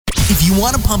If you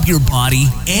want to pump your body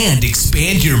and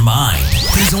expand your mind,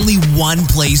 there's only one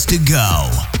place to go.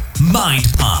 Mind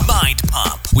Pump. Mind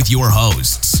Pump with your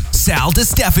hosts, Sal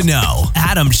DiStefano,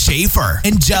 Adam Schafer,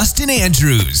 and Justin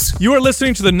Andrews. You are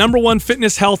listening to the #1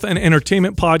 fitness, health, and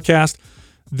entertainment podcast.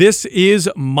 This is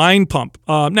Mind Pump.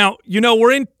 Now,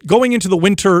 we're going into the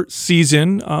winter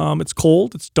season. It's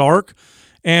cold, it's dark,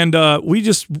 and we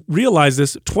just realized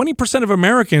this. 20% of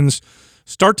Americans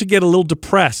start to get a little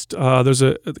depressed. There's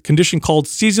a condition called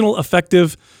seasonal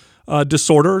affective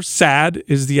disorder. SAD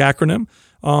is the acronym,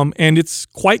 and it's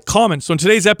quite common. So in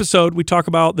today's episode, we talk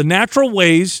about the natural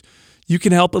ways you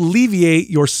can help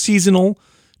alleviate your seasonal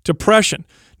depression.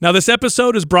 Now, this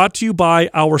episode is brought to you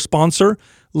by our sponsor,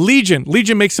 Legion.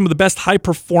 Legion makes some of the best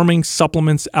high-performing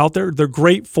supplements out there. They're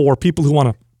great for people who want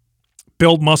to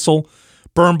build muscle,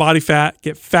 burn body fat,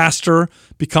 get faster,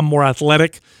 become more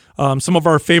athletic. Some of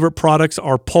our favorite products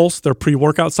are Pulse, their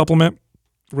pre-workout supplement,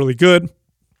 really good.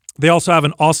 They also have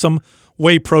an awesome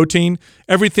whey protein.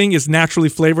 Everything is naturally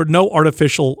flavored, no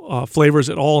artificial flavors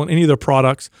at all in any of their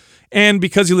products. And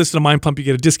because you listen to Mind Pump, you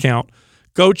get a discount.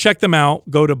 Go check them out.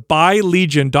 Go to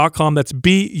buylegion.com. That's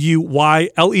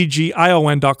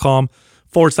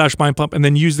BUYLEGION.com/Mind Pump, and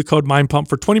then use the code Mind Pump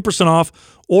for 20% off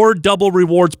or double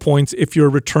rewards points if you're a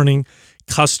returning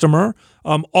customer.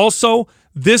 Also,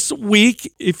 this week,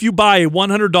 if you buy a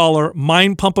 $100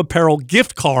 Mind Pump apparel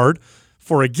gift card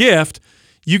for a gift,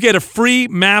 you get a free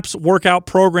MAPS workout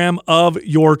program of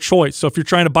your choice. So if you're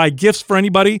trying to buy gifts for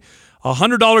anybody, a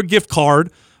 $100 gift card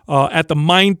at the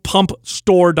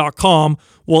mindpumpstore.com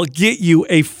will get you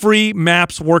a free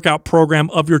MAPS workout program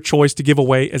of your choice to give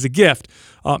away as a gift.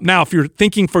 Now, if you're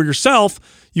thinking for yourself,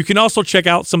 you can also check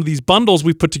out some of these bundles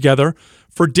we put together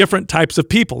for different types of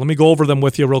people. Let me go over them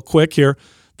with you real quick here.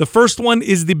 The first one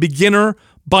is the beginner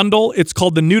bundle. It's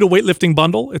called the New to Weightlifting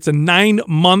Bundle. It's a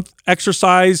 9-month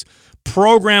exercise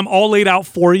program all laid out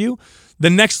for you.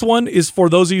 The next one is for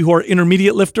those of you who are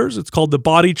intermediate lifters. It's called the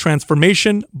Body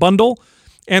Transformation Bundle.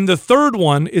 And the third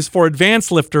one is for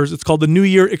advanced lifters. It's called the New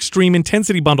Year Extreme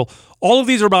Intensity Bundle. All of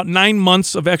these are about 9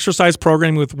 months of exercise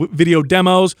programming with video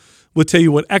demos. We'll tell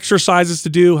you what exercises to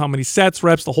do, how many sets,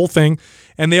 reps, the whole thing.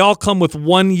 And they all come with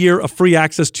 1 year of free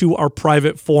access to our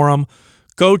private forum.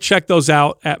 Go check those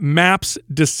out at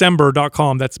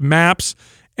mapsdecember.com. That's MAPS,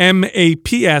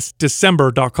 M-A-P-S,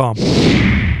 December.com.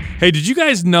 Hey, did you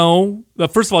guys know,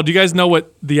 first of all, do you guys know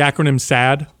what the acronym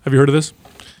SAD? Have you heard of this?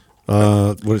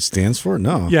 What it stands for?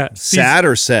 No. Yeah. SAD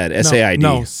or SAD? S-A-I-D?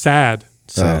 No, SAD.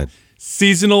 Sad.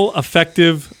 Seasonal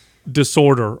affective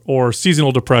disorder or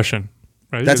seasonal depression.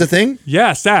 Right? That's a thing?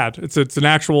 Yeah, SAD. It's an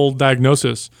actual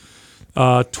diagnosis.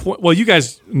 Well, you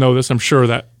guys know this, I'm sure,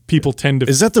 that people tend to...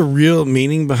 Is that the real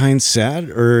meaning behind sad,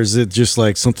 or is it just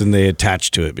like something they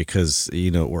attached to it because,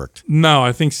 it worked? No,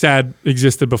 I think SAD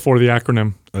existed before the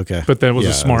acronym. Okay. But that was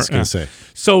a smart... I was going to say.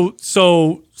 So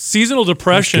seasonal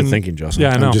depression... Good thinking, Justin. Yeah,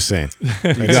 I know. I'm just saying.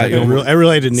 I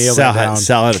really had to nail that down.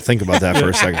 Sal had to think about that for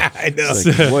a second. I know. It's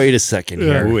like, wait a second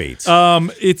here. Wait.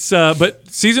 But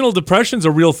seasonal depression is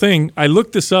a real thing. I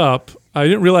looked this up. I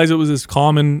didn't realize it was this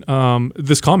common.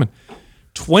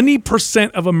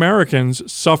 20% of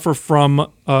Americans suffer from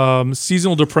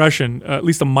seasonal depression, at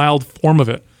least a mild form of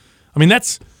it. I mean,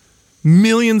 that's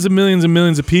millions and millions and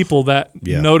millions of people that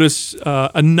notice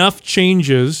enough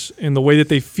changes in the way that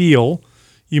they feel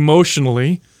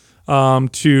emotionally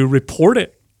to report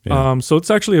it. Yeah. So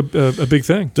it's actually a big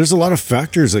thing. There's a lot of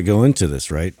factors that go into this,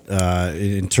 right?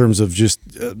 In terms of just,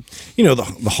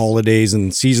 the holidays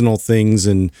and seasonal things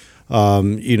and,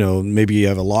 maybe you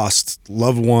have a lost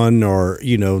loved one or,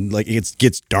 like it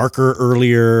gets darker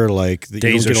earlier, like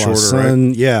days are shorter, sun.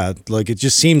 right? Yeah. Like it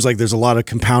just seems like there's a lot of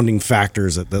compounding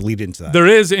factors that lead into that. There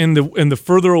is, and the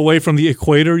further away from the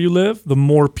equator you live, the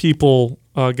more people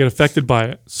get affected by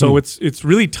it. So it's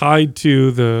really tied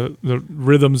to the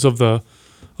rhythms of the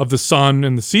sun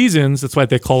and the seasons. That's why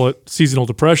they call it seasonal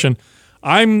depression.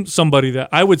 I'm somebody that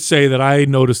I would say that I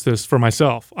noticed this for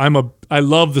myself. I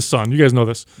love the sun. You guys know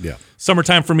this. Yeah.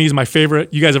 Summertime for me is my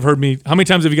favorite. You guys have heard me. How many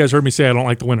times have you guys heard me say I don't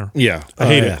like the winter? Yeah. I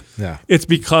hate it. Yeah. It's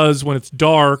because when it's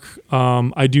dark,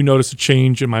 I do notice a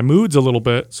change in my moods a little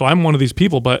bit. So I'm one of these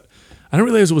people, but I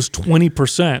didn't realize it was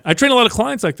 20%. I train a lot of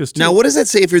clients like this too. Now, what does that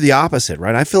say if you're the opposite,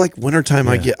 right? I feel like wintertime,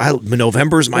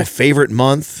 November is my favorite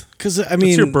month. Because,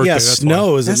 your birthday, that's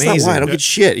snow why. is That's amazing. not why. I don't get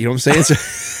shit. You know what I'm saying?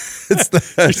 It's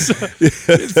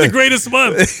the greatest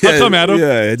month. How come, Adam?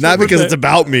 Yeah, not because it's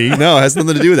about me. No, it has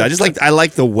nothing to do with that. I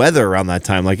like the weather around that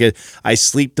time. I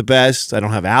sleep the best. I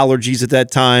don't have allergies at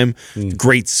that time.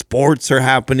 Great sports are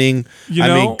happening.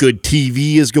 Good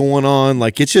TV is going on.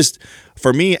 It's just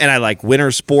for me, and I like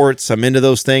winter sports. I'm into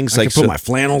those things. I like can put my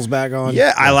flannels back on.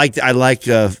 yeah, I like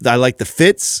the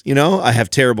fits. You know, I have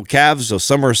terrible calves, so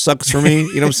summer sucks for me.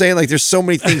 You know what I'm saying? Like, there's so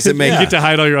many things that make You get to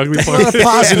hide all your ugly A lot parts. of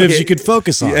positives you could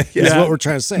focus on. Is Yeah. what we're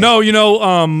trying to say. No,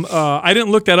 I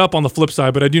didn't look that up on the flip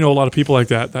side, but I do know a lot of people like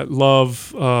that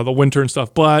love the winter and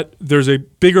stuff. But there's a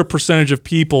bigger percentage of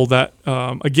people that,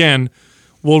 again,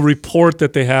 will report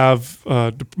that they have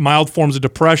mild forms of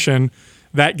depression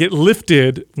that get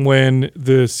lifted when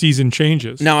the season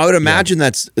changes. Now, I would imagine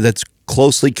that's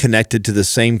closely connected to the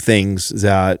same things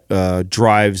that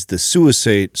drives the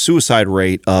suicide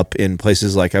rate up in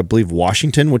places like, I believe,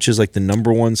 Washington, which is like the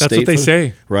number one state. That's what they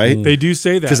say. Right? They do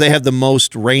say that. Because they have the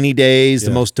most rainy days,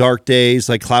 the most dark days,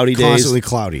 like cloudy Constantly days.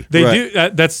 cloudy. They Right. do.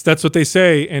 That's what they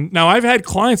say. And now I've had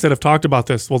clients that have talked about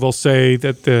this. Well, they'll say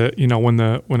that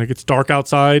when it gets dark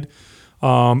outside,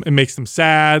 it makes them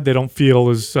sad. They don't feel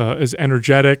as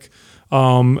energetic.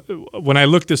 When I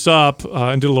looked this up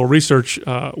and did a little research,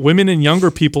 women and younger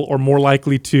people are more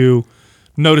likely to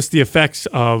notice the effects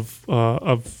of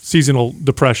seasonal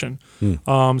depression. So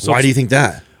Why do you think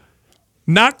that?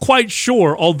 not quite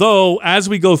sure, although as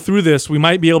we go through this, we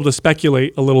might be able to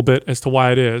speculate a little bit as to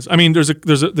why it is. I mean, there's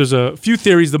a few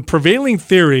theories. The prevailing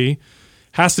theory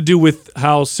has to do with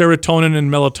how serotonin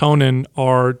and melatonin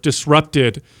are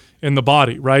disrupted in the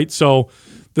body, right? So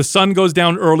the sun goes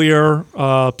down earlier,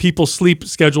 people's sleep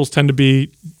schedules tend to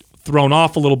be thrown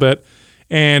off a little bit,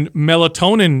 and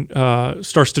melatonin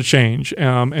starts to change,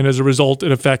 and as a result,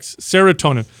 it affects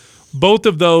serotonin. Both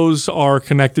of those are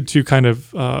connected to kind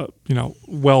of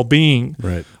well-being,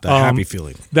 Right. The happy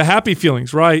feeling. the happy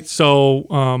feelings, right?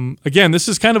 So again, this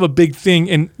is kind of a big thing,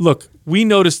 and look, we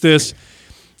notice this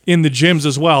in the gyms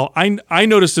as well. I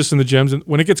notice this in the gyms, and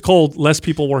when it gets cold, less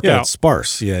people work Yeah, out. it's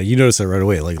sparse. Yeah, you notice that right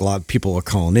away. Like a lot of people are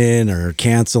calling in or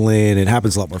canceling. It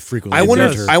happens a lot more frequently. I in wonder.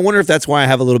 winter. I wonder if that's why I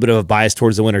have a little bit of a bias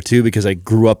towards the winter too, because I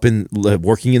grew up in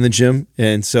working in the gym,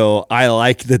 and so I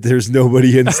like that there's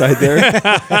nobody inside there.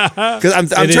 Because I'm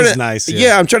It trying is to, nice, yeah.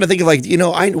 yeah. I'm trying to think of like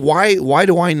why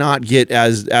do I not get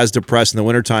as depressed in the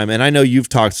wintertime? And I know you've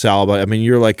talked, Sal, about. I mean,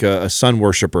 you're like a sun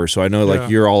worshiper, so I know like Yeah.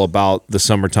 you're all about the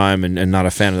summertime and not a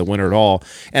fan of the winter at all.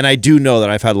 And I do know that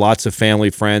I've had lots of family,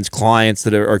 friends, clients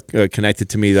that are connected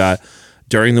to me that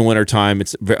during the wintertime,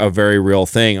 it's a very real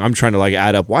thing. I'm trying to like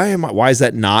add up. Why is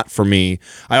that not for me?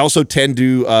 I also tend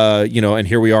to, and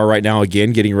here we are right now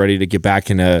again, getting ready to get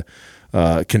back into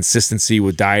consistency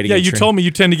with dieting. Yeah, and you told me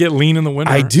you tend to get lean in the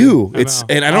winter. I do. I It's know.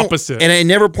 and I don't Opposite. and I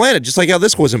never planned it. Just like how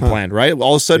this wasn't planned, right?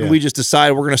 All of a sudden, Yeah. we just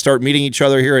decided we're going to start meeting each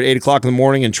other here at 8:00 in the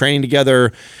morning and training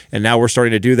together. And now we're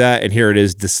starting to do that. And here it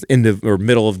is,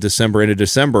 middle of December into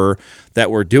December that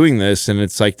we're doing this. And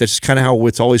it's like that's just kind of how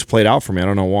it's always played out for me. I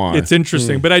don't know why. It's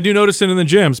interesting, but I do notice it in the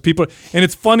gyms. People, and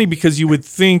it's funny because you would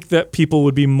think that people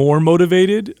would be more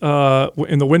motivated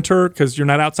in the winter because you're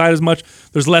not outside as much.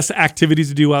 There's less activities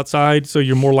to do outside, so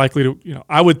you're more likely to,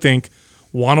 I would think,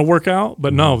 want to work out.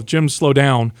 But no, gyms slow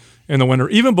down in the winter,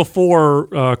 even before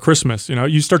Christmas.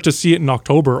 You start to see it in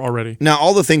October already. Now,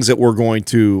 all the things that we're going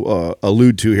to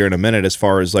allude to here in a minute, as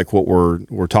far as like what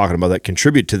we're talking about that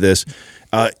contribute to this,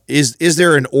 is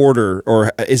there an order,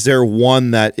 or is there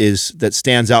one that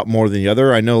stands out more than the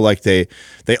other? I know like they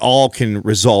all can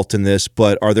result in this,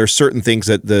 but are there certain things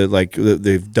that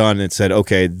they've done and said,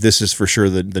 okay, this is for sure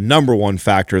the number one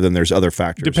factor? Then there's other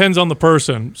factors. Depends on the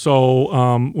person.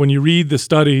 So when you read the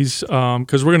studies,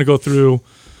 because we're going to go through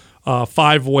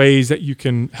 5 ways that you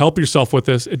can help yourself with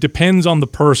this. It depends on the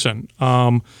person.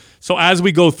 So as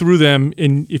we go through them,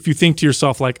 and if you think to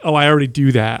yourself like, oh, I already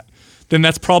do that, then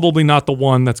that's probably not the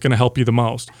one that's going to help you the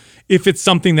most. If it's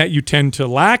something that you tend to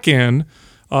lack in,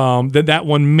 then that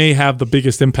one may have the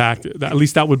biggest impact. At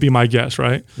least that would be my guess,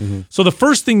 right? Mm-hmm. So the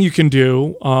first thing you can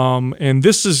do, and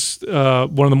this is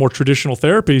one of the more traditional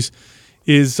therapies,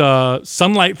 is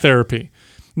sunlight therapy.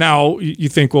 Now, you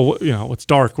think, well, it's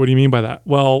dark. What do you mean by that?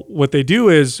 Well, what they do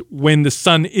is when the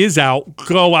sun is out,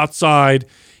 go outside,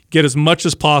 get as much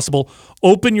as possible.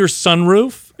 Open your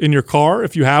sunroof in your car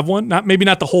if you have one. Maybe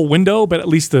not the whole window, but at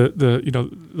least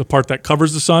the part that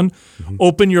covers the sun. Mm-hmm.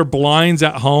 Open your blinds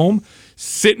at home.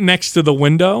 Sit next to the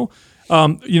window.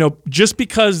 Just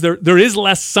because there is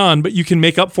less sun, but you can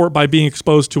make up for it by being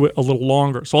exposed to it a little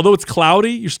longer. So although it's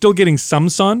cloudy, you're still getting some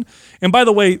sun. And by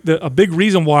the way, a big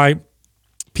reason why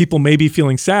people may be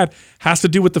feeling sad has to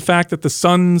do with the fact that the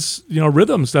sun's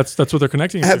rhythms. That's what they're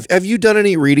connecting. Have you done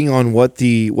any reading on what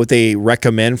they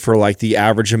recommend for like the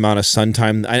average amount of sun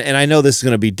time? And I know this is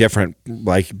going to be different,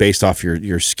 like based off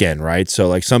your skin, right? So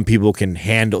like some people can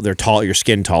handle your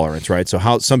skin tolerance, right? So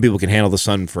how some people can handle the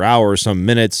sun for hours, some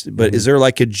minutes, but is there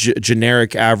like a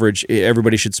generic average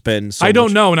everybody should spend? I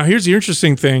don't know. Now here's the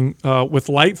interesting thing with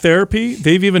light therapy.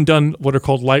 They've even done what are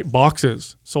called light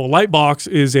boxes. So a light box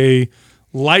is a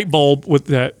light bulb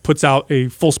that puts out a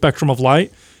full spectrum of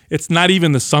light. It's not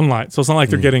even the sunlight, so it's not like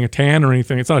they're getting a tan or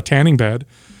anything. It's not a tanning bed,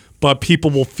 but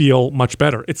people will feel much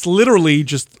better. It's literally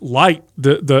just light,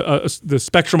 the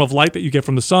spectrum of light that you get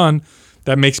from the sun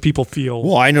that makes people feel.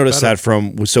 Well, I noticed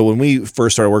better. so when we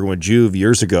first started working with Juve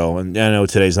years ago, and I know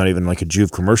today's not even like a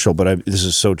Juve commercial, but this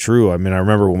is so true. I mean, I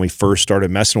remember when we first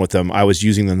started messing with them, I was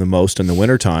using them the most in the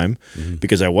wintertime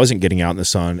because I wasn't getting out in the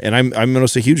sun, and I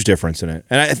noticed a huge difference in it.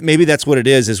 And maybe that's what it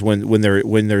is when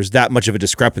there's that much of a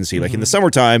discrepancy. Like in the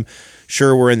summertime,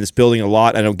 sure, we're in this building a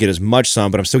lot. I don't get as much sun,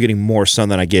 but I'm still getting more sun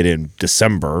than I get in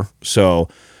December. So.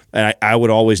 And I would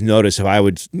always notice if I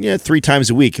would, 3 times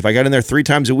a week, if I got in there 3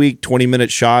 times a week, 20-minute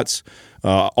shots,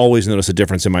 always notice a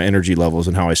difference in my energy levels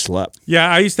and how I slept. Yeah,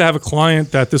 I used to have a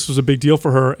client that this was a big deal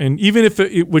for her. And even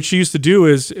if what she used to do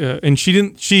is, and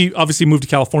she obviously moved to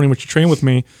California when she trained with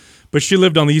me, but she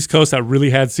lived on the East Coast that really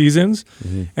had seasons.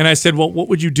 And I said, well, what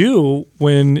would you do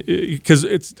because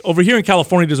it's over here in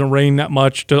California, it doesn't rain that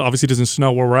much. Obviously, it doesn't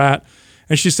snow where we're at.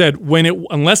 And she said,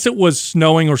 unless it was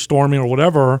snowing or storming or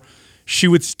whatever, she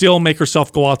would still make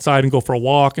herself go outside and go for a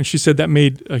walk. And she said that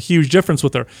made a huge difference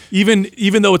with her.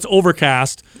 Even though it's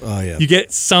overcast, you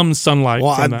get some sunlight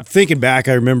from that. Thinking back,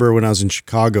 I remember when I was in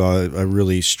Chicago, I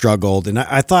really struggled. And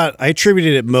I thought I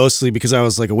attributed it mostly because I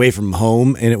was like away from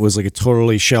home and it was like a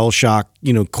totally shell shock,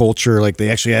 culture. Like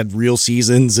they actually had real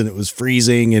seasons and it was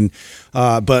freezing. And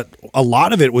but a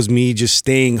lot of it was me just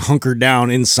staying hunkered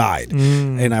down inside.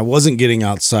 And I wasn't getting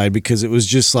outside because it was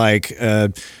just like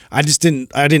I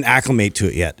didn't acclimate to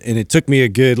it yet. And it took me a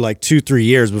good like 2-3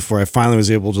 years before I finally was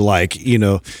able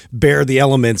to bear the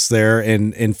elements there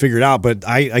and figure it out. But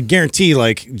I guarantee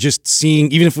like just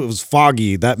seeing, even if it was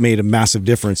foggy, that made a massive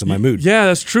difference in my mood. Yeah,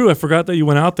 that's true. I forgot that you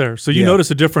went out there. So you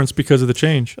noticed a difference because of the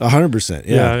change. 100%.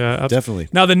 Yeah, definitely.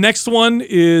 Now the next one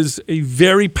is a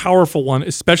very powerful one,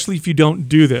 especially if you don't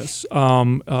do this,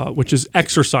 which is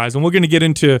exercise. And we're going to get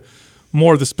into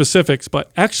more of the specifics,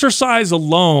 but exercise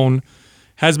alone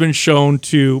has been shown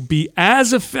to be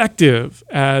as effective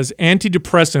as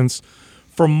antidepressants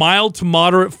for mild to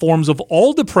moderate forms of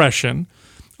all depression,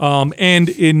 and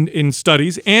in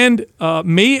studies, and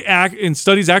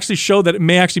studies actually show that it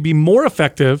may actually be more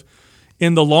effective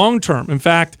in the long term. In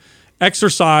fact,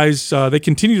 exercise, they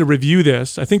continue to review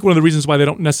this. I think one of the reasons why they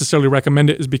don't necessarily recommend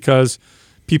it is because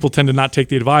people tend to not take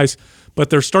the advice,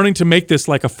 but they're starting to make this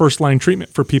like a first-line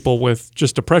treatment for people with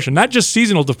just depression, not just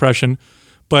seasonal depression,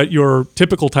 but your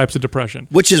typical types of depression.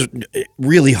 Which is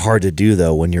really hard to do,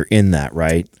 though, when you're in that,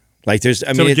 right? Like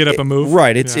get up and move.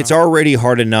 Right. It's already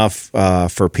hard enough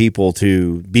for people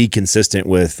to be consistent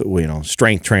with,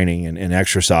 strength training and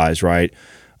exercise, right?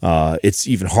 It's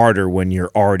even harder when you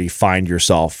already find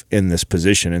yourself in this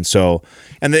position. And so,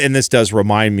 and this does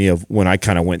remind me of when I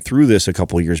kind of went through this a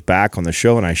couple of years back on the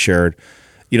show, and I shared,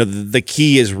 the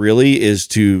key is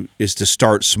to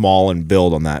start small and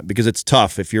build on that, because it's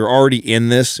tough if you're already in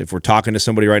this. If we're talking to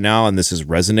somebody right now and this is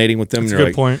resonating with them, that's a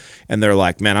good point. And they're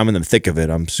like, man, I'm in the thick of it.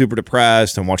 I'm super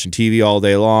depressed. I'm watching TV all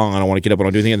day long. I don't want to get up and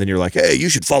do anything. And then you're like, hey, you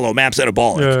should follow MAPS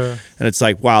Anabolic. Yeah. And it's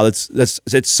like, wow, it's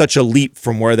such a leap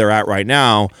from where they're at right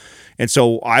now. And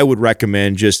so I would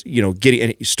recommend just,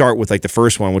 start with like the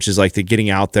first one, which is like the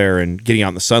getting out there and getting out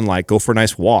in the sunlight. Go for a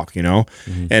nice walk, And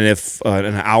if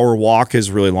an hour walk is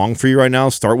really long for you right now,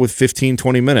 start with 15,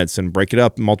 20 minutes and break it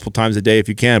up multiple times a day if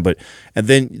you can. And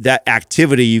then that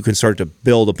activity, you can start to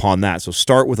build upon that. So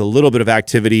start with a little bit of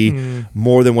activity,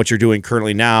 more than what you're doing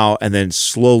currently now, and then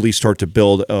slowly start to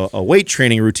build a weight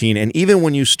training routine. And even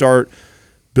when you start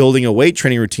building a weight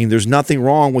training routine, there's nothing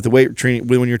wrong with the weight training.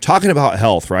 When you're talking about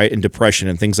health, right, and depression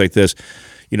and things like this,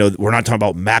 we're not talking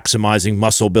about maximizing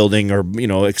muscle building or,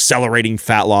 accelerating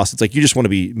fat loss. It's like you just want to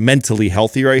be mentally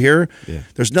healthy right here. Yeah.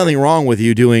 There's nothing wrong with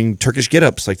you doing Turkish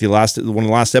get-ups like one of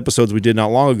the last episodes we did not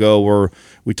long ago, where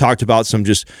we talked about some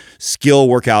just skill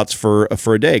workouts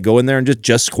for a day. Go in there and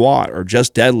just squat or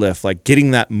just deadlift, like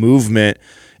getting that movement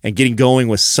and getting going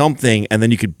with something, and then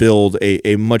you could build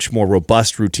a much more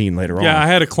robust routine later on. Yeah, I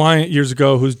had a client years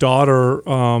ago whose daughter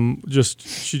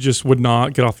she just would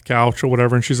not get off the couch or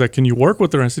whatever, and she's like, can you work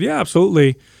with her? And I said, yeah,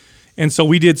 absolutely. And so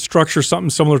we did structure something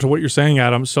similar to what you're saying,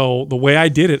 Adam. So the way I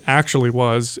did it actually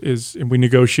and we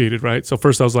negotiated, right? So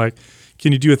first I was like,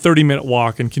 can you do a 30-minute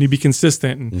walk, and can you be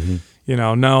consistent? And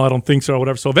no, I don't think so, or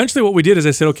whatever. So eventually what we did is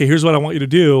I said, okay, here's what I want you to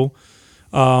do.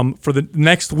 For the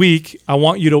next week,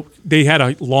 they had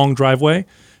a long driveway.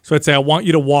 So I'd say, I want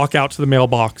you to walk out to the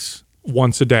mailbox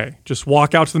once a day. Just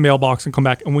walk out to the mailbox and come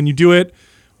back. And when you do it,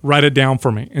 write it down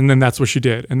for me. And then that's what she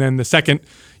did. And then the second,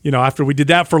 after we did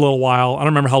that for a little while, I don't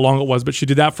remember how long it was, but she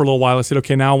did that for a little while. I said,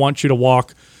 okay, now I want you to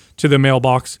walk to the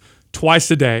mailbox twice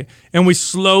a day. And we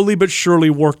slowly but surely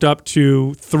worked up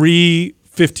to 3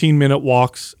 15-minute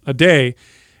walks a day.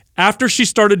 After she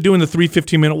started doing the 3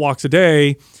 15-minute walks a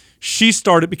day, she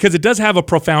started, because it does have a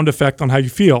profound effect on how you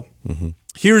feel.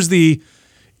 Here's the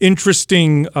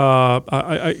interesting,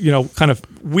 kind of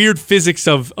weird physics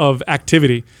of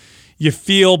activity. You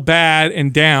feel bad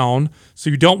and down, so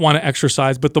you don't want to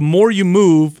exercise. But the more you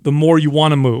move, the more you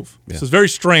want to move. Yeah. So it's very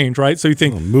strange, right? So you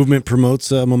think movement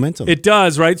promotes momentum. It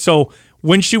does, right? So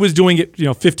when she was doing it,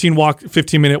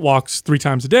 15-minute walks 3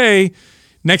 times a day,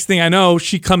 next thing I know,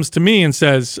 she comes to me and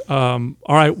says, all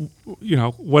right,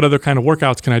 what other kind of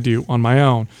workouts can I do on my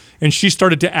own? And she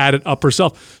started to add it up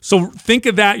herself. So think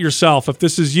of that yourself. If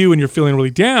this is you and you're feeling really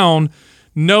down,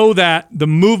 know that the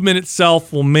movement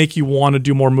itself will make you want to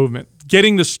do more movement.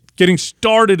 Getting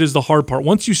started is the hard part.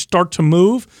 Once you start to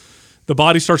move, the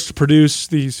body starts to produce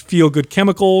these feel-good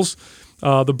chemicals.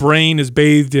 The brain is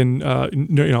bathed in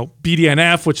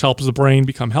BDNF, which helps the brain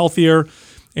become healthier.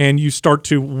 And you start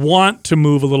to want to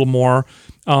move a little more.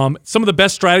 Some of the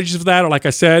best strategies for that are, like I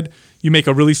said, you make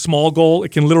a really small goal.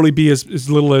 It can literally be as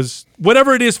little as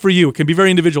whatever it is for you. It can be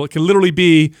very individual. It can literally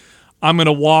be, I'm going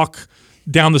to walk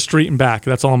down the street and back.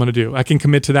 That's all I'm going to do. I can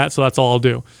commit to that, so that's all I'll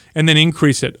do. And then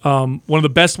increase it. One of the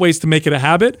best ways to make it a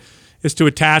habit is to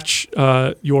attach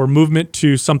your movement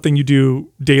to something you do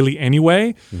daily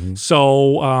anyway.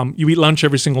 So you eat lunch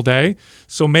every single day.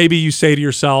 So maybe you say to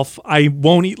yourself, I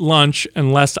won't eat lunch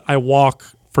unless I walk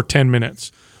for 10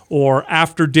 minutes. Or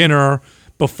after dinner,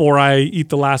 before I eat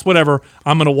the last whatever,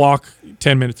 I'm going to walk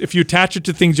 10 minutes. If you attach it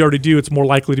to things you already do, it's more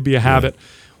likely to be a habit.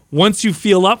 Once you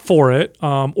feel up for it,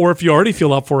 or if you already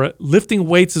feel up for it, lifting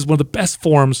weights is one of the best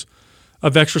forms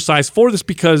of exercise for this,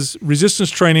 because resistance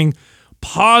training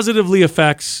positively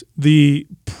affects the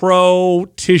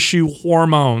pro-tissue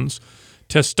hormones,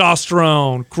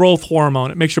 testosterone, growth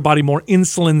hormone. It makes your body more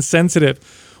insulin sensitive.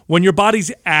 When your body's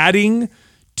adding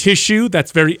tissue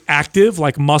that's very active,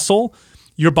 like muscle,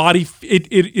 your body,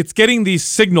 it's getting the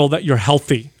signal that you're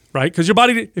healthy, right? Because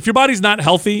if your body's not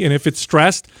healthy and if it's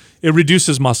stressed, it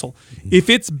reduces muscle. If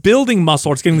it's building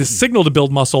muscle, or it's getting the signal to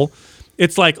build muscle,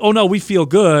 it's like, oh no, we feel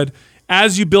good.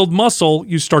 As you build muscle,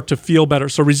 you start to feel better.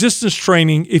 So resistance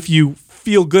training, if you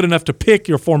feel good enough to pick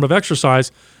your form of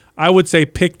exercise, I would say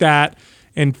pick that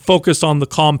and focus on the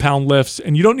compound lifts.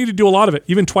 And you don't need to do a lot of it,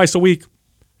 even twice a week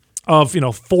of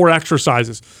 4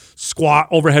 exercises, squat,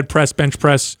 overhead press, bench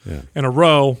press in a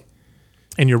row.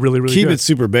 And you're really, really keep good. it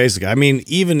super basic. I mean,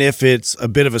 even if it's a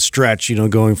bit of a stretch,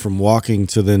 going from walking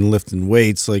to then lifting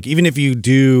weights, like even if you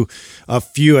do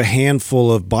a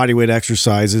handful of bodyweight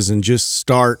exercises and just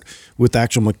start with the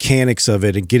actual mechanics of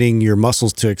it and getting your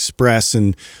muscles to express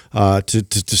and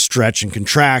to stretch and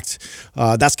contract,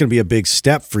 that's going to be a big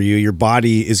step for you. Your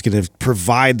body is going to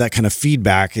provide that kind of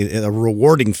feedback, a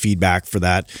rewarding feedback for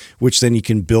that, which then you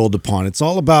can build upon. It's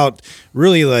all about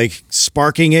really like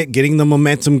sparking it, getting the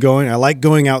momentum going. I like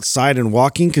going outside and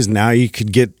walking because now you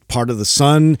could get part of the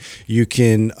sun. You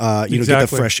can, get the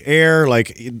fresh air.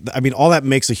 All that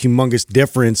makes a humongous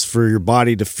difference for your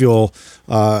body to feel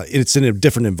it's in a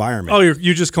different environment. Oh,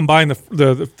 you just combine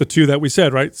the two that we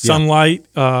said, right? Sunlight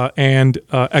and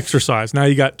exercise. Now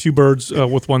you got 2 birds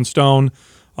with 1 stone.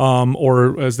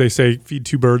 Or as they say, feed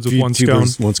 2 birds with 1 stone. One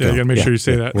stone. Yeah, you gotta make sure you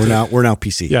say that. We're now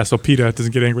PC. Yeah, so PETA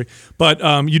doesn't get angry. But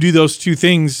you do those 2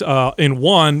 things in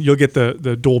one, you'll get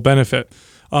the dual benefit.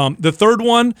 The third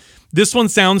one, this one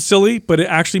sounds silly, but it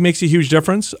actually makes a huge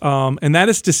difference, and that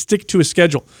is to stick to a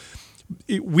schedule.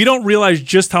 We don't realize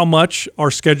just how much our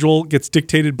schedule gets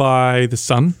dictated by the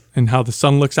sun and how the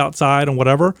sun looks outside and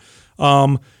whatever.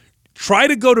 Try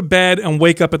to go to bed and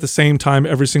wake up at the same time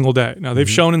every single day. Now, they've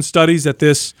shown in studies that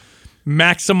this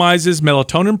maximizes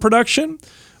melatonin production.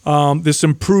 This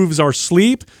improves our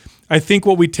sleep. I think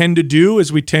what we tend to do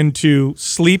is we tend to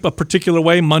sleep a particular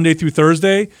way Monday through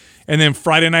Thursday, and then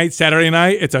Friday night, Saturday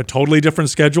night, it's a totally different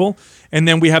schedule. And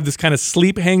then we have this kind of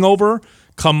sleep hangover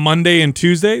come Monday and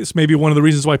Tuesday. This may be one of the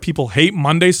reasons why people hate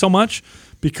Monday so much,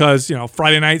 because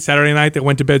Friday night, Saturday night, they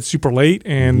went to bed super late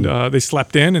and they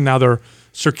slept in, and now their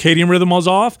circadian rhythm was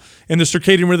off. And the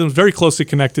circadian rhythm is very closely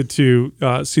connected to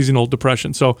seasonal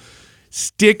depression. So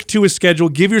stick to a schedule,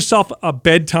 give yourself a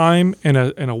bedtime and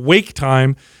a wake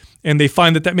time. And they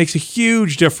find that makes a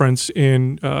huge difference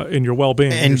in your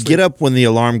well-being. And get up when the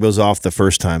alarm goes off the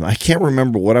first time. I can't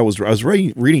remember what I was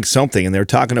reading something, and they were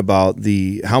talking about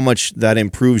how much that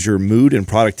improves your mood and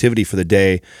productivity for the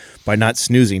day by not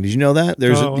snoozing. Did you know that?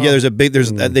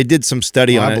 They did some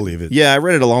study on it. I believe it. Yeah, I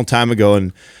read it a long time ago,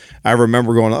 and I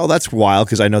remember going, oh, that's wild,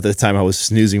 because I know at the time I was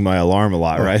snoozing my alarm a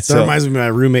lot, right? That reminds me of my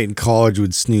roommate in college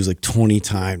would snooze like 20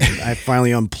 times. I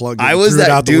finally unplugged it. I was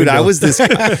that dude. I was this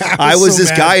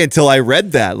mad. guy until I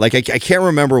read that. Like, I can't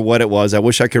remember what it was. I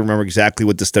wish I could remember exactly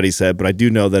what the study said, but I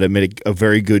do know that it made a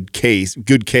very good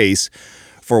case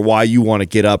for why you want to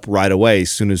get up right away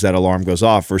as soon as that alarm goes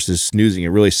off versus snoozing. It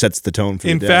really sets the tone for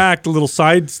the day. In fact, a little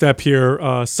side step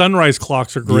here, sunrise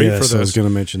clocks are great for this. I was going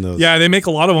to mention those. Yeah, they make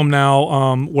a lot of them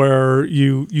now where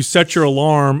you set your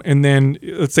alarm and then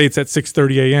let's say it's at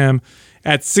 6:30 a.m.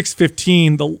 At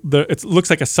 6:15, it looks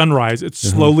like a sunrise. It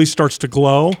slowly starts to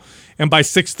glow. And by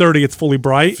 6:30, it's fully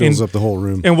bright. Fills up the whole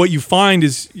room. And what you find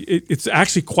is it's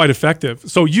actually quite effective.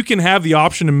 So you can have the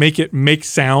option to make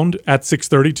sound at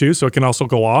 6:30 too, so it can also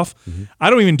go off.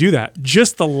 I don't even do that.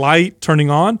 Just the light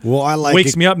turning on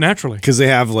wakes me up naturally. Because they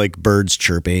have like birds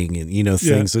chirping and, things.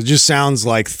 Yeah. So it just sounds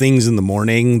like things in the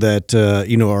morning that,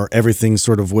 are everything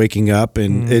sort of waking up.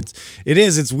 And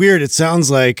it's weird. It sounds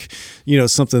like,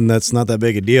 something that's not that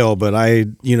big a deal. But I,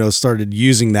 started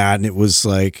using that, and it was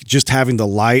like just having the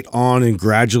light on and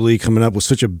gradually coming up with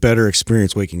such a better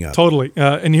experience waking up. Totally.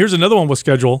 And here's another one with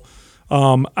schedule.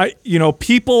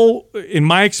 People, in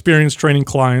my experience training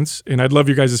clients, and I'd love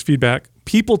your guys' feedback,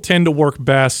 people tend to work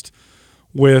best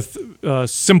with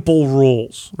simple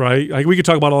rules, right? Like we could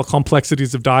talk about all the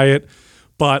complexities of diet,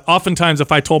 but oftentimes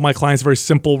if I told my clients very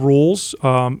simple rules,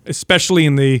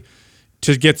 especially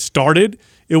to get started,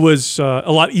 it was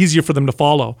a lot easier for them to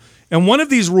follow. And one of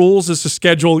these rules is to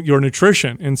schedule your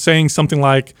nutrition and saying something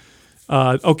like,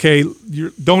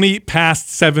 don't eat past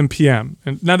 7 p.m.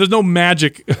 And now there's no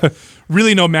magic,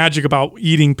 really no magic about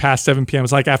eating past 7 p.m.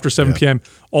 It's like after 7 p.m.,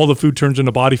 all the food turns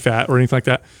into body fat or anything like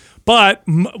that. But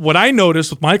what I noticed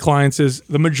with my clients is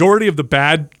the majority of the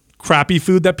bad, crappy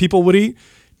food that people would eat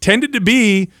tended to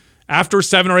be after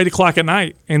 7 or 8 o'clock at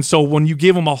night. And so when you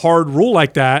give them a hard rule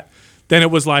like that, then it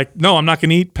was like, no, I'm not going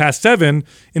to eat past 7. And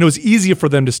it was easier for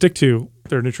them to stick to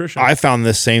their nutrition. I found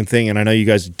this same thing, and I know you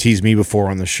guys teased me before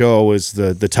on the show, is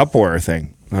the Tupperware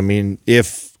thing. I mean,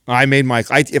 if I gave my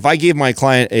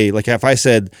client if I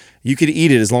said you could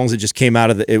eat it as long as it just came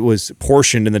out of it was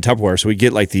portioned in the Tupperware. So we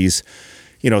get like these,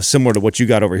 similar to what you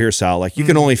got over here, Sal. Like you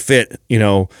can only fit,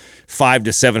 500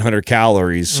 to 700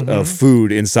 calories of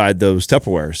food inside those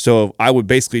Tupperware. So I would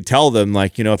basically tell them,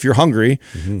 like, if you're hungry,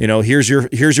 here's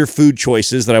your food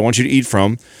choices that I want you to eat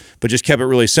from, but just kept it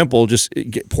really simple. Just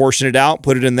portion it out,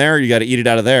 put it in there. You got to eat it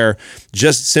out of there.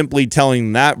 Just simply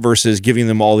telling that versus giving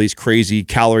them all these crazy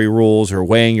calorie rules or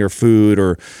weighing your food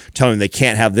or telling them they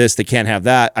can't have this, they can't have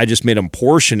that. I just made them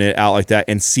portion it out like that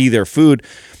and see their food.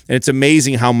 And it's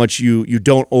amazing how much you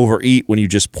don't overeat when you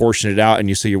just portion it out and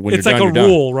you see when it's you're done. It's like a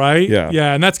rule, right? Yeah.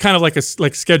 Yeah, and that's kind of like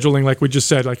scheduling, like we just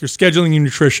said. Like you're scheduling your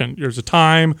nutrition. There's a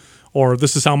time, or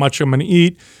this is how much I'm going to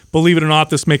eat. Believe it or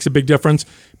not, this makes a big difference.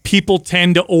 People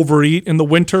tend to overeat in the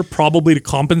winter, probably to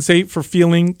compensate for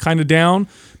feeling kind of down,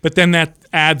 but then that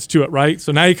adds to it, right?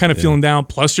 So now you're kind of feeling down,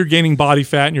 plus you're gaining body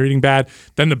fat and you're eating bad.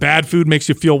 Then the bad food makes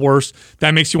you feel worse.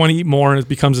 That makes you want to eat more, and it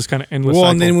becomes this kind of endless cycle.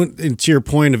 And then to your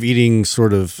point of eating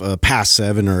sort of past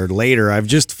 7 or later, I've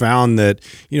just found that,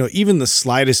 even the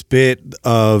slightest bit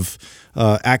of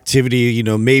activity,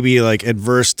 maybe like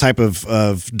adverse type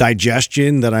of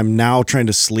digestion that I'm now trying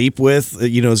to sleep with,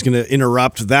 is going to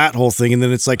interrupt that whole thing. And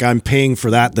then it's like I'm paying for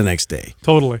that the next day.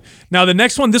 Totally. Now, the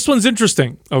next one, this one's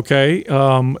interesting, okay?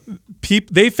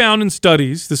 They found in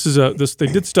studies, they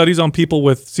did studies on people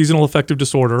with seasonal affective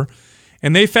disorder,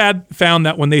 and they found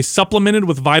that when they supplemented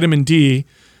with vitamin D,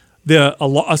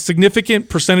 a significant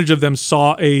percentage of them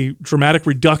saw a dramatic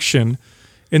reduction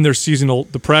in their seasonal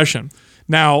depression.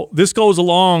 Now, this goes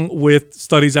along with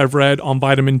studies I've read on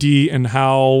vitamin D and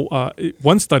how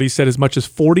one study said as much as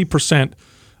 40%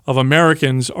 of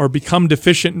Americans are become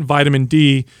deficient in vitamin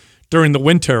D during the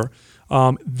winter.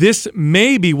 This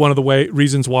may be one of the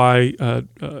reasons why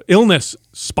illness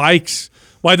spikes,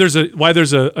 why there's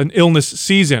an illness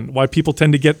season, why people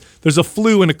tend to there's a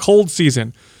flu and a cold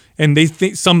season. And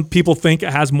some people think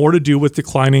it has more to do with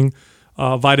declining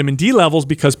vitamin D levels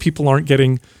because people aren't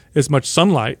getting as much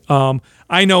sunlight.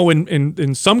 I know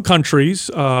in some countries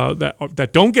that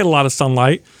don't get a lot of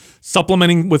sunlight,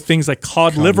 supplementing with things like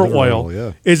cod liver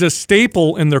oil is a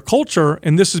staple in their culture,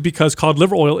 and this is because cod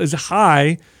liver oil is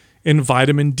high in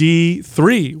vitamin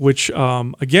D3, which,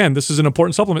 again, this is an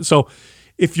important supplement. So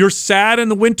if you're sad in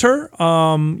the winter,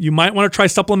 you might want to try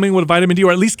supplementing with vitamin D,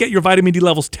 or at least get your vitamin D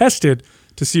levels tested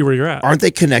to see where you're at. Aren't they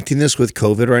connecting this with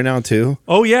COVID right now too?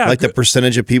 Oh yeah, like the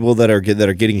percentage of people that are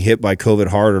getting hit by COVID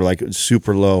hard are like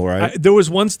super low, right? There was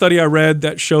one study I read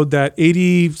that showed that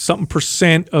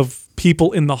 80-something% of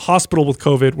people in the hospital with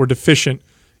COVID were deficient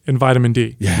in vitamin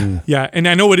D. Yeah, and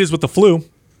I know it is with the flu.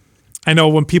 I know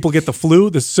when people get the flu,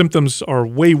 the symptoms are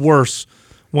way worse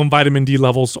when vitamin D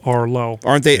levels are low.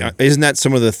 Aren't they? Isn't that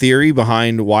some of the theory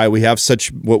behind why we have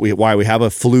why we have a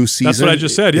flu season? That's what I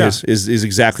just said. Yeah, is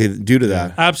exactly due to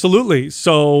that. Absolutely.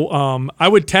 So I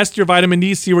would test your vitamin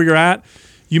D, see where you're at.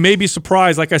 You may be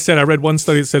surprised. Like I said, I read one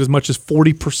study that said as much as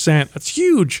 40%. That's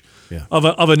huge of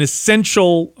an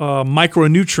essential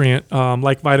micronutrient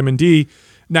like vitamin D.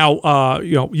 Now,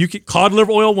 you get cod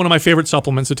liver oil, one of my favorite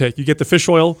supplements to take. You get the fish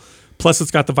oil. Plus,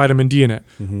 it's got the vitamin D in it.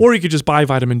 Or you could just buy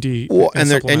vitamin D. Well,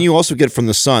 and you also get it from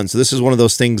the sun. So this is one of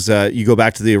those things that you go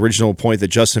back to the original point that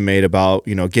Justin made about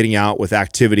getting out with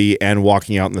activity and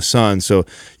walking out in the sun. So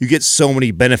you get so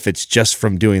many benefits just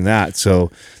from doing that.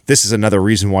 So this is another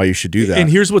reason why you should do that.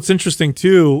 And here's what's interesting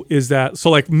too is that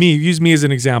like me, use me as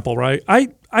an example, right?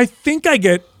 I think I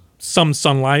get some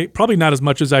sunlight, probably not as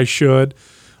much as I should.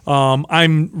 I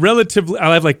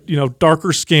have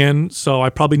darker skin, so I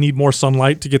probably need more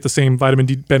sunlight to get the same vitamin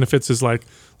D benefits as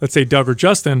let's say Doug or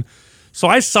Justin. So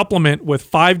I supplement with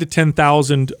 5,000 to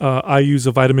 10,000 IUs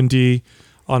of vitamin D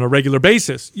on a regular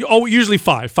basis. Usually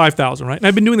 5,000, right? And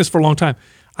I've been doing this for a long time.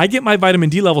 I get my vitamin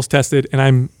D levels tested, and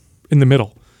I'm in the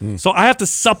middle. So I have to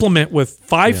supplement with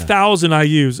 5,000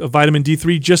 IUs of vitamin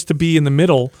D3 just to be in the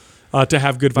middle. To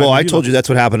have good vitamin D. Well, I told you that's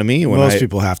what happened to me. Most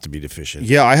people have to be deficient.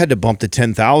 Yeah, I had to bump to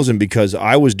 10,000 because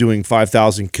I was doing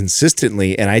 5,000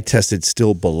 consistently, and I tested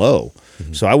still below.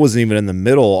 So I wasn't even in the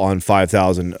middle on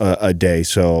 5,000 a day.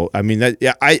 So I mean,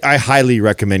 I highly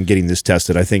recommend getting this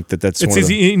tested. I think that's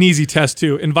an easy test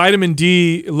too. And vitamin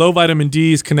D, low vitamin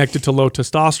D is connected to low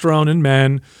testosterone in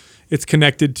men. It's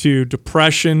connected to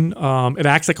depression. It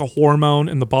acts like a hormone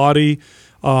in the body.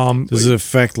 Does it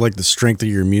affect the strength of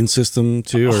your immune system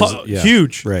too? Or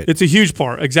huge. Right. It's a huge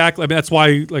part. Exactly. I mean, that's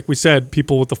why, like we said,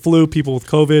 people with the flu, people with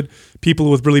COVID, people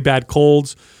with really bad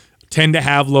colds tend to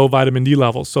have low vitamin D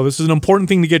levels. So this is an important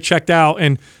thing to get checked out.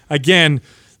 And again,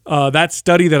 that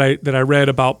study that I read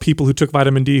about people who took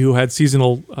vitamin D who had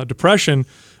seasonal depression,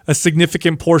 a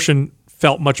significant portion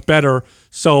felt much better.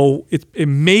 So it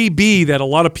may be that a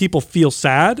lot of people feel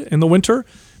sad in the winter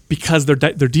because their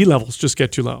D levels just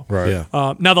get too low. Right.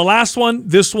 Yeah. Now the last one,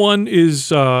 this one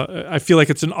is, I feel like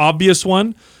it's an obvious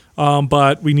one,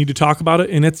 but we need to talk about it,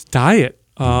 and it's diet.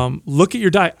 Look at your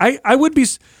diet. I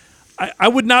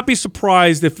would not be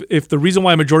surprised if the reason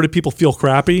why a majority of people feel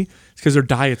crappy is because their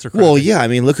diets are crappy. Well, yeah. I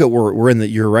mean, look at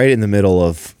you're right in the middle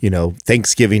of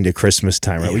Thanksgiving to Christmas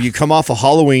time, right? When you come off of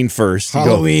Halloween first.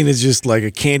 Halloween is just like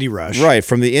a candy rush, right?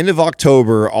 From the end of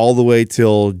October all the way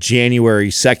till January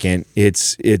 2nd,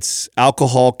 it's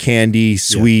alcohol, candy,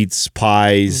 sweets,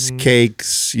 pies,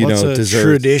 cakes, desserts.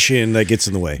 Tradition that gets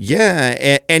in the way.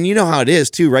 Yeah, and you know how it is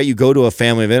too, right? You go to a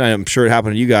family event. I'm sure it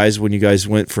happened to you guys when you guys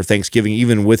went for Thanksgiving,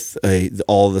 even with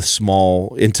all the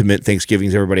small, intimate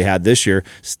Thanksgivings everybody had this year.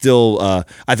 Still,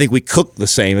 I think we cooked the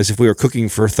same as if we were cooking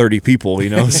for 30 people.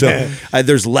 So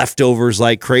there's leftovers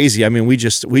like crazy. I mean, we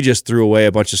just threw away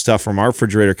a bunch of stuff from our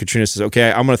refrigerator. Katrina says,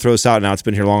 "Okay, I'm going to throw this out now. It's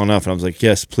been here long enough." And I was like,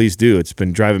 "Yes, please do." It's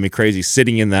been driving me crazy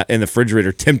sitting in the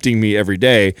refrigerator, tempting me every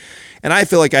day. And I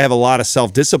feel like I have a lot of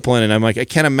self-discipline, and I'm like, I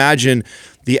can't imagine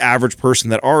the average person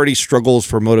that already struggles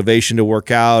for motivation to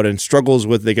work out and struggles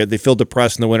with they feel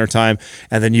depressed in the wintertime,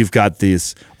 and then you've got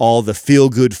all the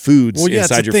feel-good foods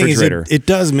inside your refrigerator. It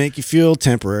does make you feel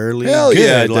temporarily good.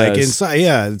 Yeah, it does. Inside.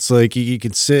 Yeah, it's like you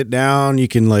can sit down, you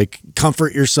can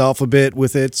comfort yourself a bit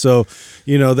with it. So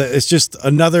that it's just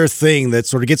another thing that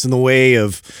sort of gets in the way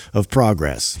of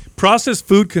progress. Processed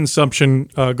food consumption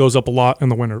goes up a lot in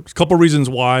the winter. There's a couple of reasons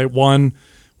why. One,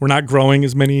 we're not growing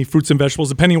as many fruits and vegetables,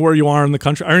 depending on where you are in the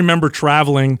country. I remember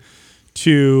traveling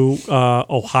to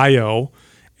Ohio,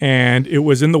 and it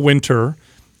was in the winter,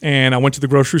 and I went to the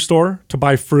grocery store to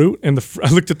buy fruit, and I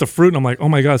looked at the fruit, and I'm like, oh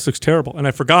my God, this looks terrible. And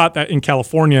I forgot that in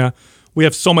California, we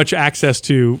have so much access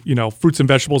to fruits and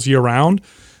vegetables year-round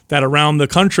that around the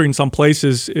country in some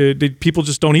places, people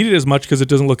just don't eat it as much because it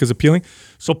doesn't look as appealing.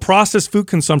 So processed food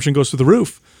consumption goes through the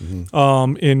roof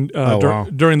during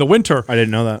the winter. I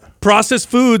didn't know that. Processed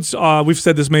foods, we've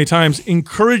said this many times,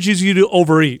 encourages you to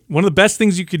overeat. One of the best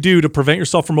things you could do to prevent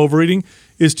yourself from overeating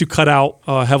is to cut out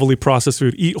heavily processed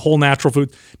food, eat whole natural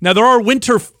food. Now, there are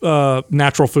winter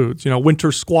natural foods,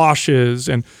 winter squashes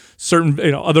and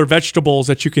certain other vegetables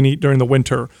that you can eat during the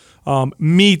winter.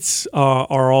 Meats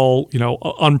are all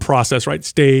unprocessed, right?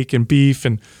 Steak and beef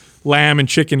and lamb and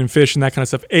chicken and fish and that kind of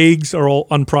stuff. Eggs are all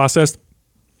unprocessed.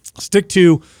 Stick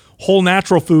to whole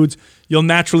natural foods. You'll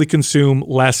naturally consume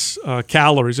less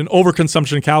calories, and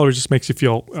overconsumption of calories just makes you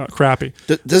feel crappy.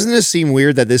 Doesn't it seem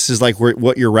weird that this is like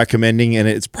what you're recommending, and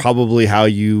it's probably how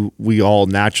we all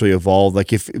naturally evolved?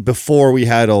 Like if before we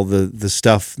had all the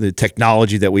stuff, the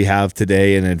technology that we have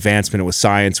today, and advancement with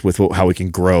science, with how we can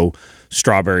grow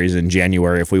strawberries in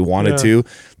January if we wanted to,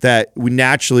 that we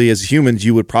naturally as humans,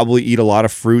 you would probably eat a lot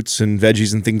of fruits and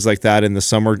veggies and things like that in the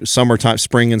summertime,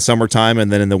 spring and summertime,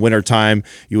 and then in the wintertime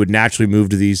you would naturally move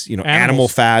to these animal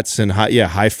fats and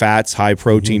high fats, high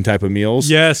protein type of meals.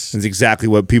 Yes, it's exactly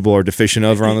what people are deficient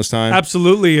of around this time.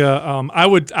 Absolutely. I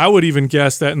would even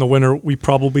guess that in the winter we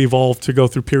probably evolved to go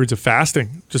through periods of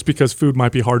fasting, just because food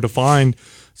might be hard to find.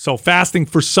 So fasting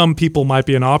for some people might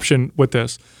be an option with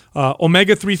this.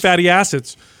 Omega-3 fatty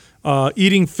acids.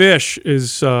 Eating fish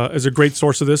is a great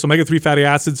source of this. Omega-3 fatty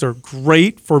acids are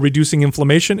great for reducing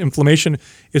inflammation. Inflammation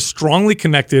is strongly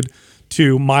connected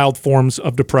to mild forms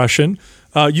of depression.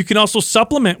 You can also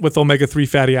supplement with omega-3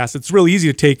 fatty acids. It's really easy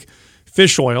to take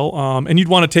fish oil, and you'd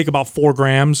want to take about 4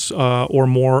 grams or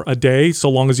more a day, so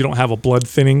long as you don't have a blood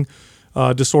thinning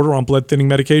disorder on blood thinning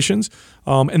medications.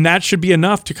 And that should be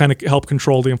enough to kind of help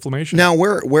control the inflammation. Now,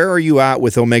 where are you at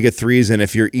with omega-3s? And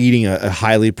if you're eating a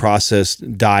highly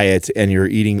processed diet and you're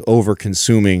eating over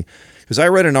consuming, because I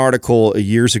read an article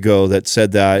years ago that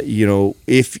said that,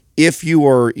 if you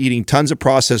are eating tons of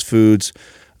processed foods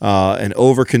and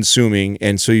over consuming,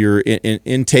 and so you're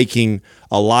intaking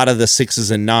a lot of the 6s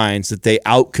and 9s, that they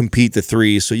outcompete the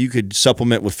 3s. So you could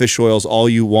supplement with fish oils all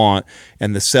you want,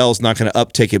 and the cell's not going to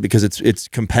uptake it because it's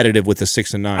competitive with the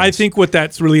 6 and 9s. I think what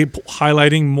that's really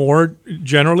highlighting more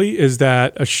generally is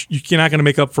that you're not going to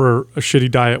make up for a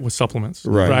shitty diet with supplements,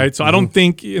 right? So I don't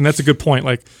think, and that's a good point.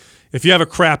 Like if you have a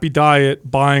crappy diet,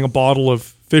 buying a bottle of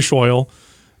fish oil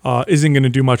isn't going to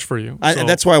do much for you.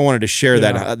 That's why I wanted to share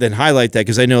that, then highlight that,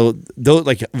 because I know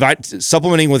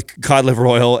supplementing with cod liver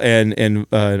oil and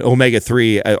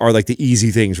omega-3 are like the easy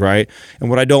things, right?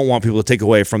 And what I don't want people to take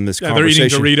away from this conversation,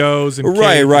 they're eating Doritos and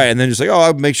right, and then just like,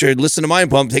 I'll make sure to listen to Mind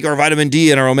Pump, take our vitamin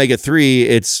D and our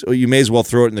omega-3. You may as well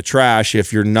throw it in the trash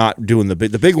if you're not doing the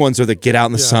big ones are that get out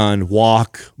in the sun,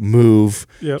 walk, move,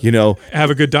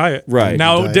 have a good diet. Right.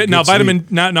 Now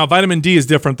vitamin D is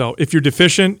different though. If you're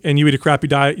deficient and you eat a crappy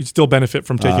diet, you still benefit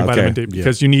from taking vitamin D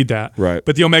because you need that. Right.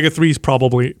 But the omega-3s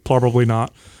probably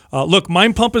not. Look,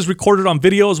 Mind Pump is recorded on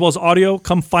video as well as audio.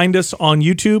 Come find us on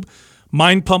YouTube,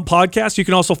 Mind Pump Podcast. You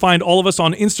can also find all of us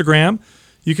on Instagram.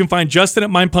 You can find Justin at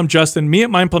Mind Pump Justin, me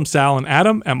at Mind Pump Sal, and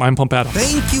Adam at Mind Pump Adam.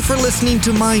 Thank you for listening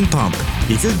to Mind Pump.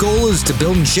 If your goal is to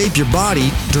build and shape your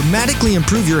body, dramatically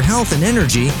improve your health and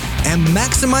energy, and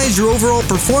maximize your overall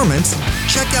performance,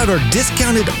 check out our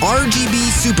discounted RGB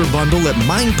Super Bundle at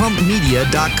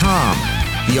mindpumpmedia.com.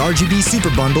 The RGB Super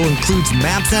Bundle includes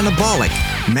MAPS Anabolic,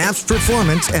 MAPS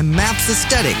Performance, and MAPS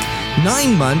Aesthetic.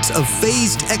 9 months of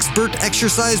phased expert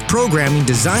exercise programming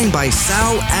designed by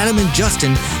Sal, Adam, and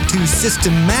Justin to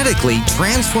systematically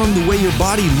transform the way your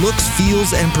body looks,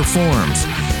 feels, and performs.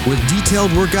 With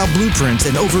detailed workout blueprints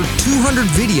and over 200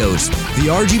 videos, the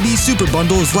RGB Super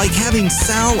Bundle is like having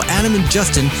Sal, Adam, and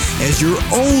Justin as your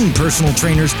own personal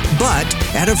trainers, but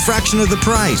at a fraction of the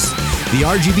price. The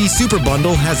RGB Super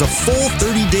Bundle has a full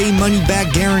 30-day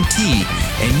money-back guarantee,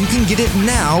 and you can get it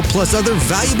now plus other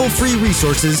valuable free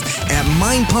resources at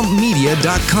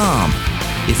mindpumpmedia.com.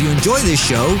 If you enjoy this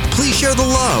show, please share the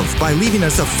love by leaving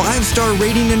us a 5-star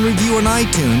rating and review on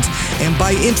iTunes and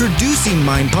by introducing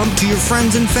Mind Pump to your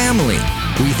friends and family.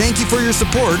 We thank you for your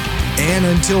support, and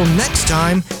until next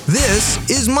time, this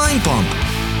is Mind Pump.